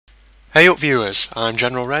Hey up viewers, I'm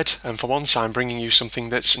General Red, and for once I'm bringing you something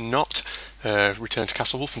that's not Return to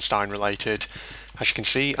Castle Wolfenstein related. As you can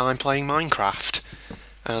see, I'm playing Minecraft,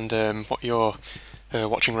 and what you're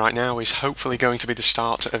watching right now is hopefully going to be the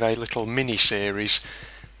start of a little mini-series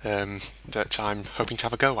that I'm hoping to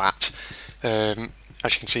have a go at. As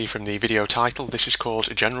you can see from the video title, this is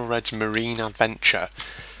called General Red's Marine Adventure.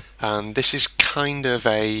 And this is kind of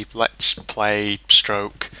a let's play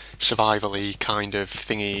stroke survival-y kind of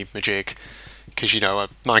thingy majig, because you know a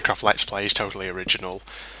Minecraft let's play is totally original.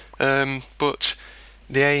 But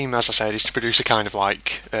the aim, as I said, is to produce a kind of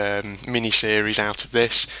like mini-series out of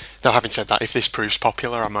this. Though having said that, if this proves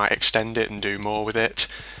popular I might extend it and do more with it.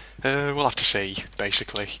 We'll have to see,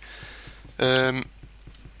 basically. So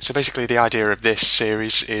basically the idea of this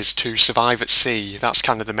series is to survive at sea. That's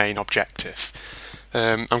kind of the main objective.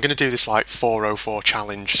 I'm going to do this like 404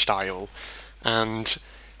 challenge style, and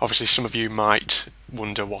obviously some of you might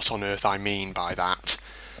wonder what on earth I mean by that.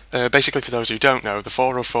 Basically, for those who don't know, the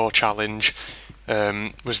 404 challenge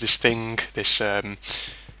was this thing, this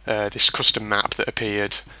custom map that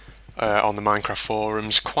appeared on the Minecraft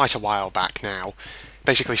forums quite a while back now.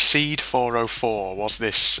 Basically, Seed 404 was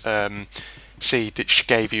this seed that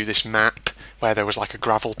gave you this map where there was like a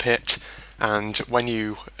gravel pit, and when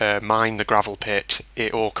you mine the gravel pit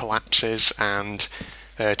it all collapses and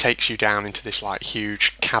takes you down into this like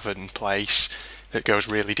huge cavern place that goes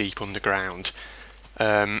really deep underground,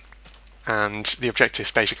 and the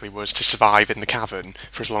objective basically was to survive in the cavern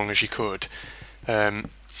for as long as you could. And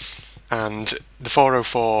the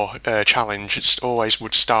 404 challenge always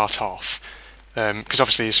would start off because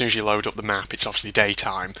obviously as soon as you load up the map it's obviously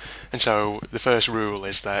daytime, and so the first rule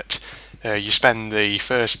is that you spend the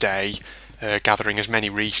first day gathering as many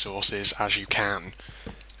resources as you can,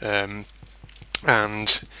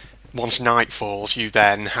 and once night falls you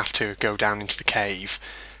then have to go down into the cave.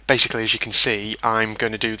 Basically, as you can see, I'm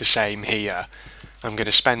going to do the same here. I'm going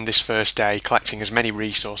to spend this first day collecting as many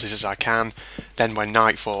resources as I can, then when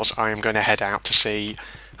night falls I am going to head out to sea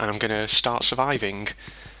and I'm going to start surviving.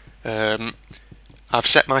 I've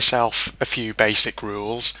set myself a few basic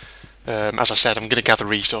rules. As I said, I'm going to gather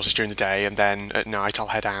resources during the day, and then at night I'll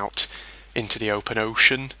head out into the open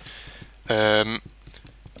ocean.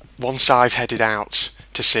 Once I've headed out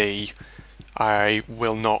to sea, I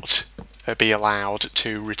will not be allowed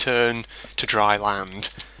to return to dry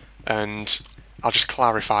land, and I'll just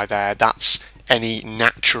clarify there, that's any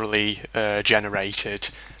naturally generated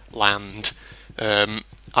land.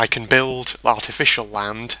 I can build artificial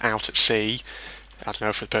land out at sea, I don't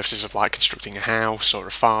know, for the purposes of like constructing a house or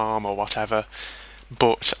a farm or whatever,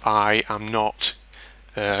 but I am not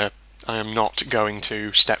going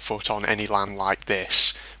to step foot on any land like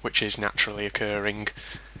this, which is naturally occurring.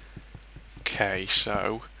 Okay,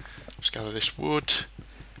 so let's gather this wood.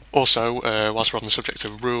 Also, whilst we're on the subject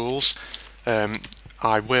of rules,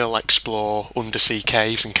 I will explore undersea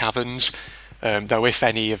caves and caverns, though if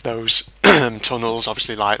any of those tunnels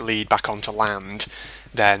obviously like lead back onto land,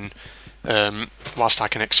 then whilst I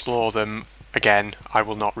can explore them, again, I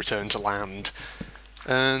will not return to land.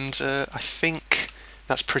 And I think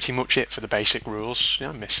that's pretty much it for the basic rules. Yeah,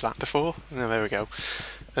 I missed that before. Oh, there we go.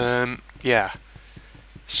 Yeah,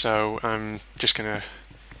 so I'm just going to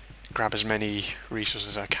grab as many resources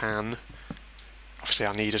as I can. Obviously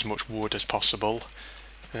I need as much wood as possible.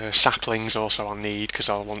 Saplings also I'll need, because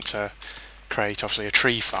I'll want to create obviously a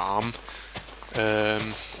tree farm.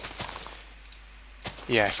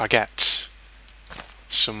 Yeah, if I get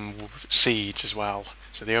some seeds as well.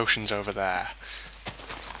 So the ocean's over there.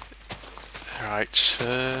 Right,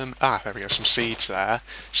 there we go, some seeds there,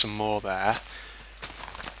 some more there.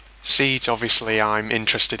 Seeds obviously I'm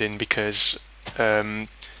interested in because the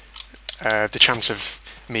chance of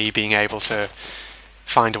me being able to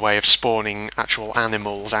find a way of spawning actual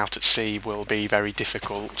animals out at sea will be very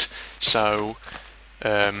difficult, so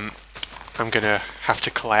I'm going to have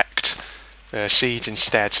to collect seeds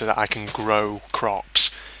instead so that I can grow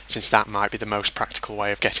crops, since that might be the most practical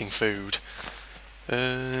way of getting food.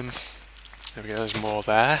 There we go, there's more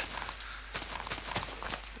there.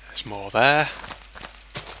 There's more there.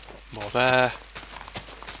 More there.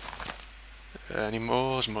 Any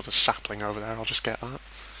more? There's another sapling over there, I'll just get that.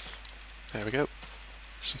 There we go.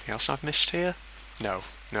 Something else I've missed here? No,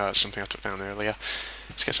 that's something I took down earlier.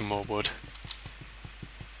 Let's get some more wood.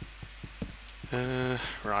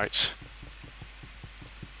 Right.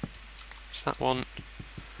 Is that one?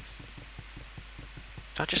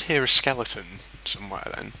 Did I just hear a skeleton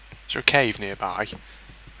somewhere then? Is there a cave nearby?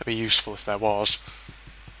 That'd be useful if there was.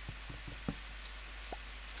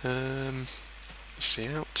 Let's see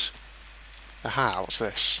out. Aha, what's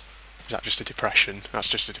this? Is that just a depression? That's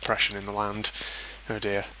just a depression in the land. Oh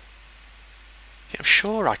dear. Yeah, I'm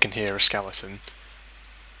sure I can hear a skeleton.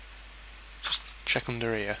 Just check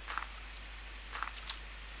under here.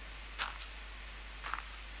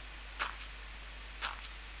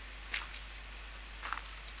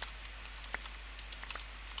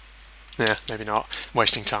 Yeah, maybe not. I'm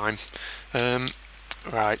wasting time.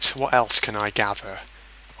 Right, what else can I gather?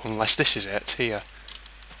 Unless this is it, here.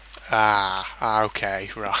 Okay,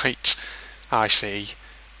 right. I see.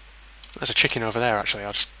 There's a chicken over there, actually.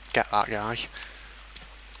 I'll just get that guy.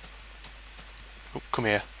 Oh, come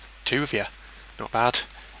here. 2 of you. Not bad.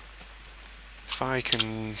 If I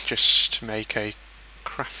can just make a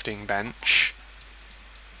crafting bench.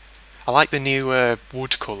 I like the new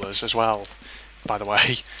wood colours as well, by the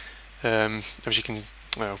way. As you can...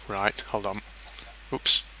 Oh, right, hold on.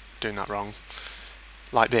 Oops, doing that wrong.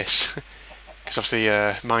 Like this. Because obviously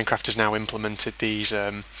Minecraft has now implemented these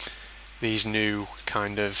new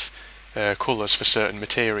kind of colours for certain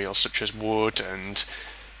materials, such as wood and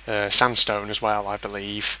sandstone as well, I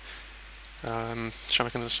believe. Shall I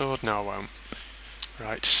make another sword? No, I won't.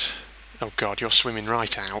 Right. Oh god, you're swimming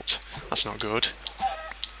right out. That's not good.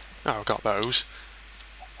 Oh, I've got those.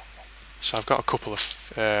 So I've got a couple of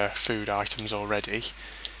food items already.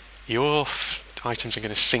 Your items are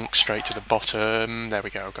going to sink straight to the bottom. There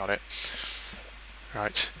we go, got it.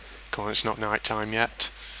 Right. Come on, it's not night time yet.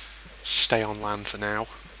 Stay on land for now.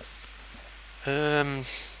 I'll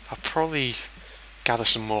probably gather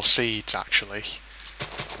some more seeds, actually.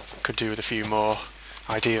 Could do with a few more.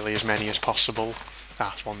 Ideally as many as possible.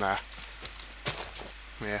 Ah, there's one there.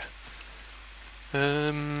 Yeah.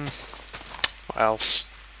 What else?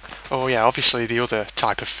 Oh yeah, obviously the other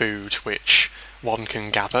type of food which one can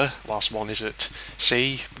gather whilst one is at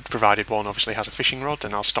sea, provided one obviously has a fishing rod,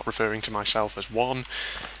 and I'll stop referring to myself as one,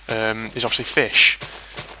 is obviously fish.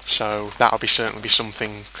 So that'll certainly be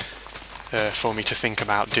something for me to think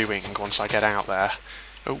about doing once I get out there.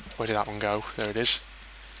 Oh, where did that one go? There it is.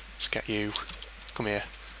 Let's get you. Come here.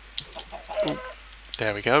 Ooh,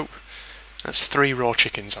 there we go. That's 3 raw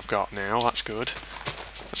chickens I've got now, that's good.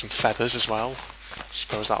 Got some feathers as well.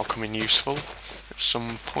 Suppose that'll come in useful at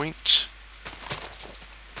some point.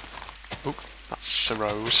 Oh, that's a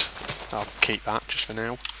rose. I'll keep that just for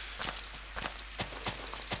now.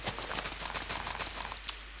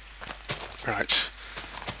 Right.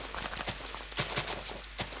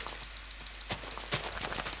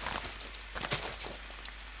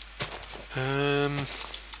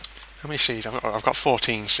 How many seeds? I've got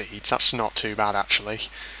 14 seeds. That's not too bad actually.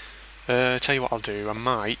 Tell you what I'll do. I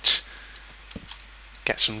might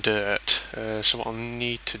get some dirt. So what I'll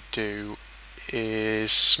need to do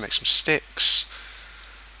is make some sticks.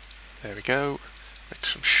 There we go. Make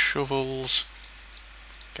some shovels.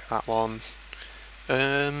 Get that one.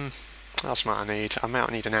 What else might I need? I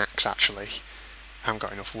might need an axe actually. I haven't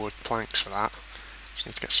got enough wood planks for that. Just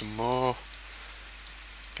need to get some more.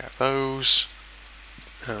 Get those.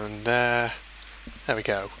 And there we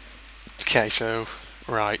go. Okay, so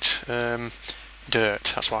right,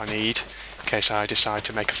 dirt, that's what I need in case I decide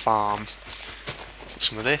to make a farm.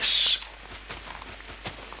 Some of this.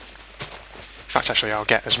 In fact, actually I'll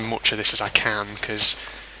get as much of this as I can, because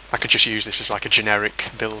I could just use this as like a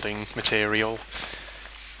generic building material,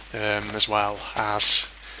 as well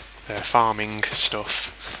as farming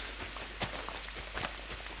stuff.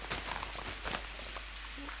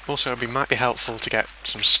 Also, it might be helpful to get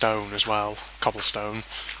some stone as well, cobblestone.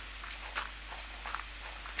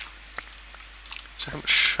 So how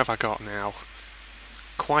much have I got now?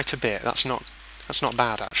 Quite a bit. That's not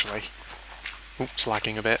bad actually. Oops,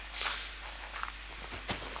 lagging a bit.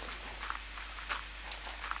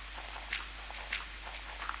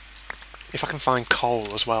 If I can find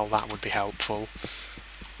coal as well, that would be helpful.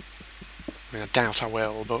 I mean, I doubt I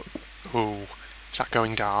will, but ooh, is that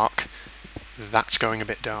going dark? That's going a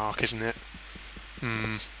bit dark, isn't it?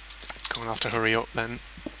 Gonna have to hurry up then.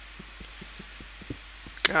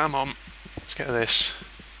 Come on, let's get this.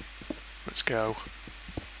 Let's go.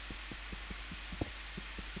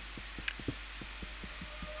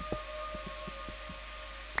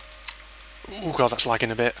 Oh god, that's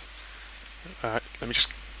lagging a bit. Let me just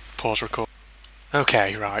pause record.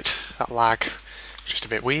 Okay, right, that lag was just a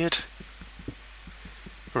bit weird.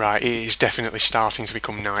 Right, it is definitely starting to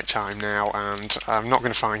become night time now, and I'm not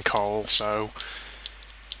going to find coal, so...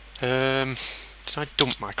 did I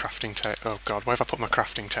dump my crafting table? Oh god, where have I put my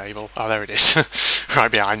crafting table? Oh, there it is. Right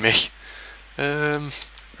behind me.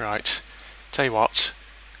 Right, tell you what,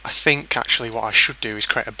 I think actually what I should do is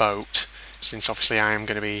create a boat, since obviously I am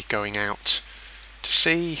going to be going out to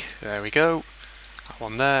sea. There we go. That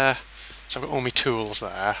one there. So I've got all my tools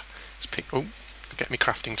there. Let's Oh, get my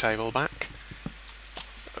crafting table back.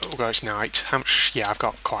 Oh god, it's night. How much? Yeah, I've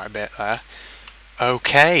got quite a bit there.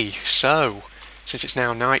 Okay, so since it's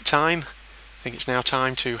now night time, I think it's now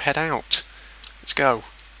time to head out. Let's go.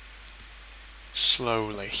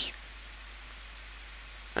 Slowly.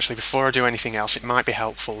 Actually, before I do anything else, it might be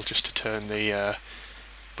helpful just to turn the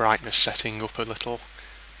brightness setting up a little.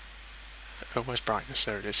 Oh, where's brightness?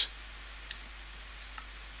 There it is.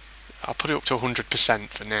 I'll put it up to 100%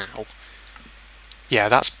 for now. Yeah,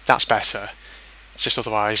 that's better. It's just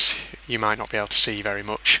otherwise you might not be able to see very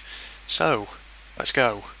much. So, let's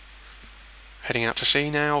go. Heading out to sea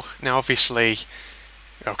now. Now obviously,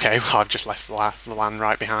 okay, well I've just left the land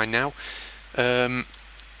right behind now.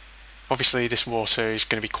 Obviously this water is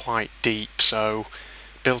going to be quite deep, so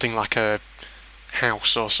building like a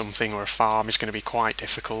house or something or a farm is going to be quite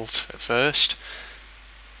difficult at first.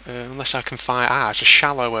 Unless I can find... it's a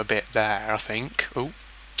shallower bit there, I think. Oh,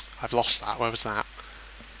 I've lost that. Where was that?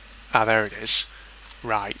 Ah, there it is.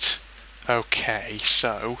 Right. Okay,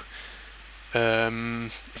 so...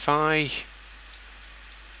 if I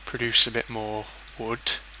produce a bit more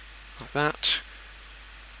wood, like that...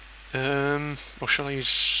 or shall I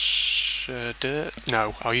use dirt?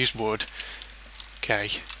 No, I'll use wood. Okay.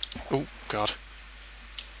 Oh, God.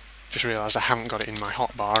 Just realised I haven't got it in my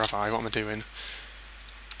hotbar, have I? What am I doing?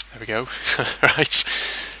 There we go. Right.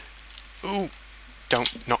 Ooh!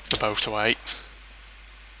 Don't knock the boat away.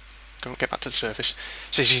 Don't get back to the surface.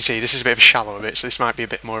 So as you can see, this is a bit of a shallower bit, so this might be a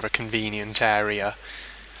bit more of a convenient area.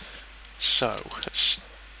 So, let's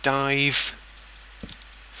dive.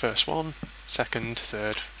 First one, second,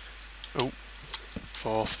 third, oh,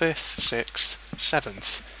 fourth, fifth, sixth,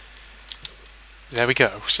 seventh. There we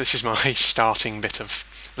go. So this is my starting bit of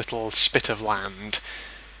little spit of land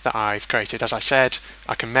that I've created. As I said,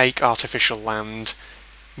 I can make artificial land,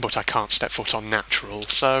 but I can't step foot on natural,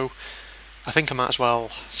 so I think I might as well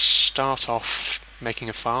start off making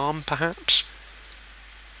a farm, perhaps?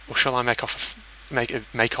 Or shall I make off?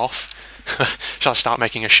 Shall I start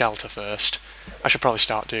making a shelter first? I should probably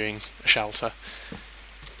start doing a shelter.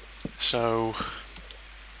 So,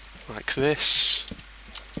 like this.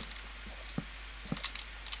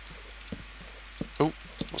 Oh,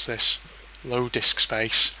 what's this? Low disk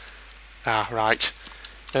space. Ah, right.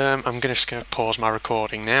 I'm just going to pause my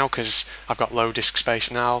recording now because I've got low disk space,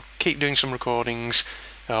 and I'll keep doing some recordings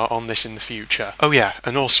on this in the future. Oh yeah,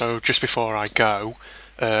 and also just before I go,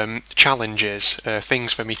 challenges,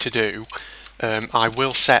 things for me to do. I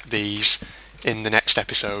will set these in the next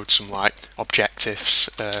episode, some like objectives,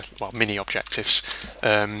 well, mini objectives,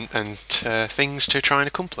 and things to try and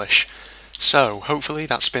accomplish. So hopefully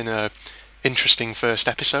that's been a interesting first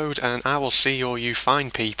episode, and I will see all you fine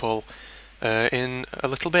people in a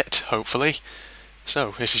little bit, hopefully.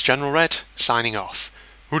 So, this is General Red, signing off.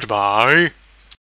 Goodbye!